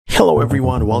Hello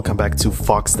everyone, welcome back to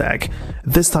Foxtecc.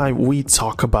 This time we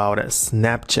talk about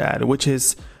Snapchat, which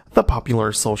is the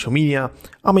popular social media.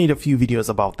 I made a few videos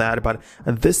about that, but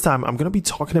this time I'm going to be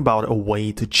talking about a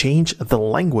way to change the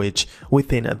language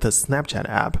within the Snapchat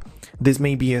app. This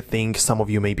may be a thing some of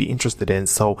you may be interested in,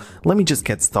 so let me just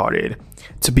get started.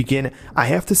 To begin, I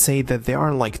have to say that there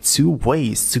are like two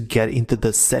ways to get into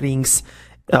the settings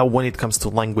when it comes to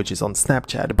languages on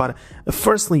Snapchat. But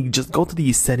firstly, just go to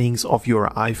the settings of your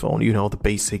iPhone, the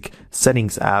basic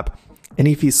settings app. And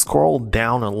if you scroll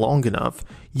down long enough,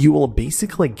 you will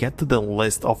basically get to the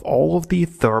list of all of the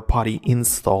third-party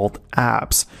installed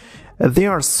apps. They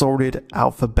are sorted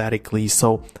alphabetically,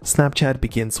 so Snapchat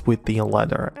begins with the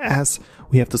letter S.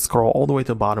 We have to scroll all the way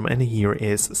to the bottom, and here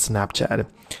is Snapchat.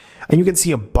 And you can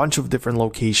see a bunch of different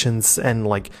locations and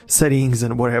like settings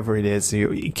and whatever it is.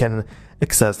 You can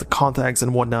access the contacts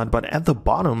and whatnot, but at the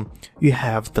bottom you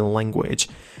have the language.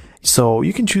 So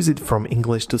you can choose it from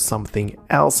English to something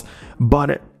else,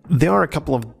 but there are a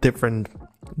couple of different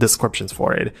descriptions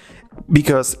for it.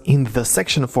 Because in the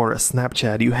section for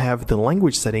Snapchat you have the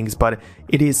language settings, but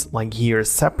it is like here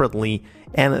separately,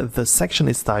 and the section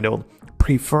is titled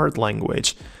preferred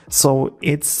language. So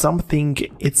it's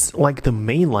like the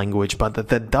main language, but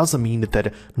that doesn't mean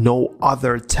that no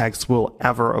other text will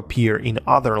ever appear in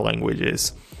other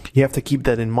languages. You have to keep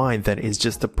that in mind, that is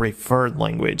just the preferred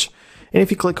language. And if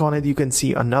you click on it, you can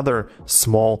see another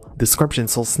small description.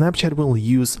 So Snapchat will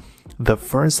use the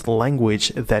first language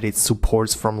that it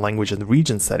supports from language and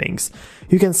region settings.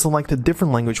 You can select a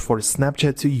different language for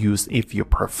Snapchat to use if you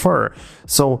prefer.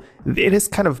 So it is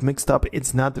kind of mixed up.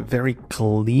 It's not very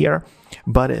clear,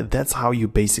 but that's how you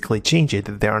basically change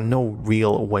it. There are no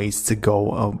real ways to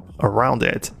go around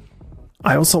it.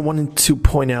 I also wanted to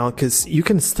point out, because you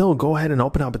can still go ahead and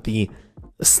open up the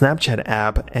Snapchat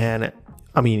app, and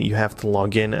you have to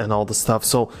log in and all the stuff.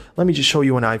 So let me just show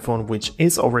you an iPhone which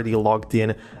is already logged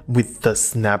in with the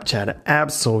Snapchat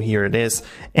app. So here it is.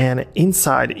 And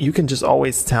inside, you can just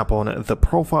always tap on the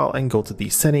profile and go to the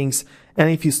settings. And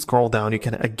if you scroll down, you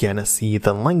can again see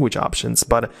the language options.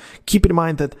 But keep in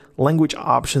mind that language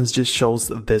options just shows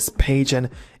this page, and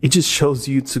it just shows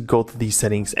you to go to these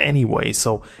settings anyway.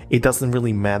 So it doesn't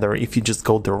really matter if you just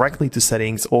go directly to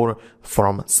settings or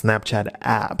from Snapchat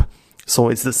app. So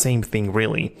it's the same thing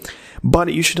really.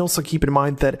 But you should also keep in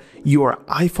mind that your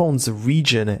iPhone's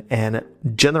region and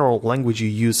general language you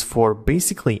use for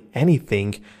basically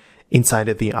anything inside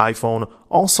of the iPhone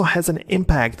also has an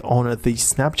impact on the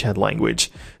Snapchat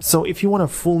language. So if you want to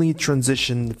fully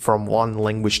transition from one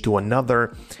language to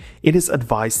another, it is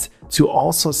advised to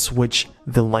also switch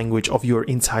the language of your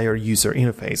entire user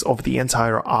interface, of the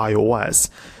entire iOS,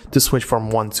 to switch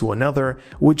from one to another,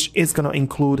 which is going to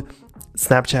include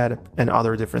Snapchat and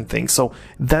other different things. So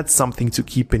that's something to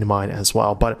keep in mind as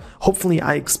well. But hopefully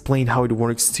I explained how it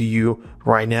works to you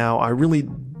right now. I really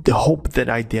hope that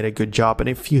I did a good job, and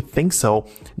if you think so,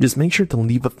 just make sure to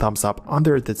leave a thumbs up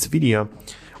under this video,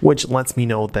 which lets me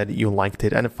know that you liked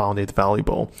it and found it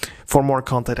valuable. For more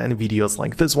content and videos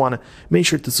like this one, make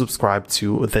sure to subscribe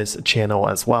to this channel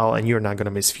as well, and you're not going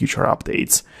to miss future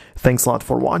updates. Thanks a lot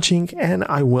for watching, and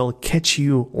I will catch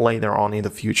you later on in the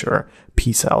future.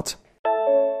 Peace out.